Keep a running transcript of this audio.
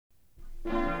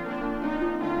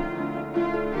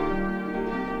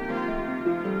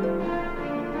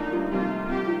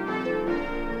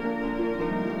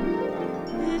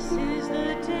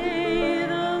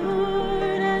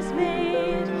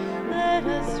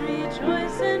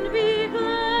rejoice and be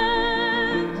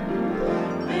glad.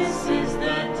 This is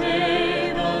the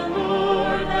day the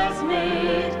Lord has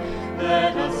made.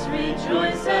 Let us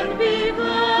rejoice and be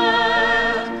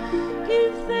glad.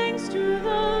 Give thanks to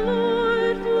the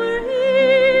Lord, for he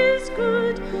is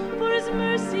good, for his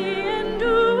mercy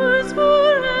endures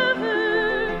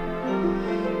forever.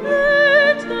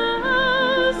 Let the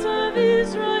house of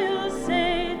Israel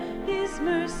say, his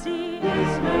mercy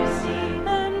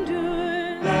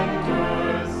endures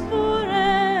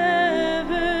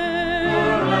forever.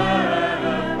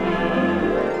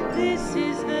 This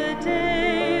is the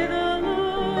day the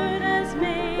Lord has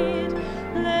made.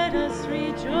 Let us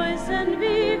rejoice and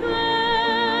be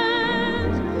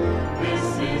glad.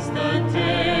 This is the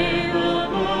day the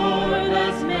Lord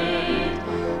has made.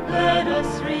 Let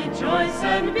us rejoice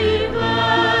and be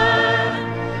glad.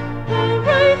 The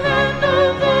right hand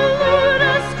of the Lord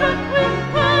has struck with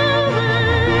power.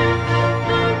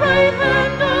 The right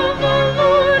hand of the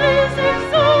Lord is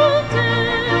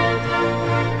exalted.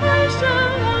 I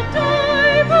shall not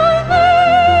die but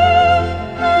live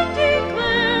and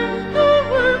declare the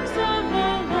works of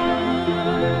the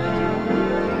Lord.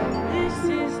 This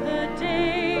is the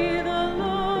day the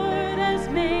Lord has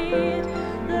made.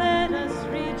 Let us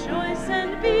rejoice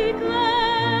and be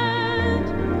glad.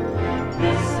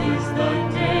 This is the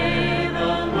day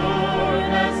the Lord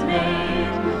has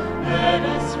made. Let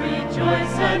us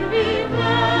rejoice and be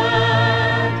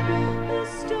glad. The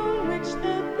stone which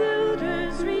the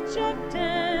builders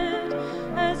rejected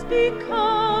has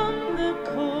become the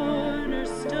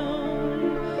cornerstone.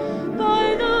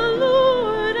 By the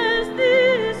Lord has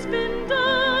this been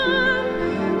done.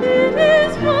 It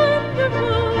is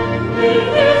wonderful.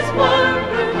 It is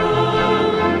wonderful.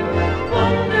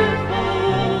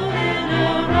 Wonderful in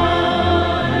our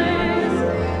eyes.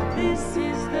 This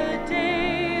is the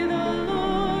day the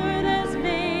Lord has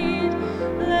made.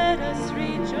 Let us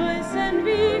rejoice and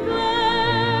be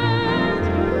glad.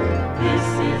 This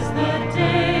is the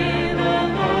day the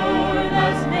Lord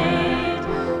has made.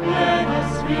 Let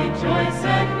us rejoice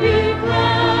and be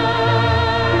glad.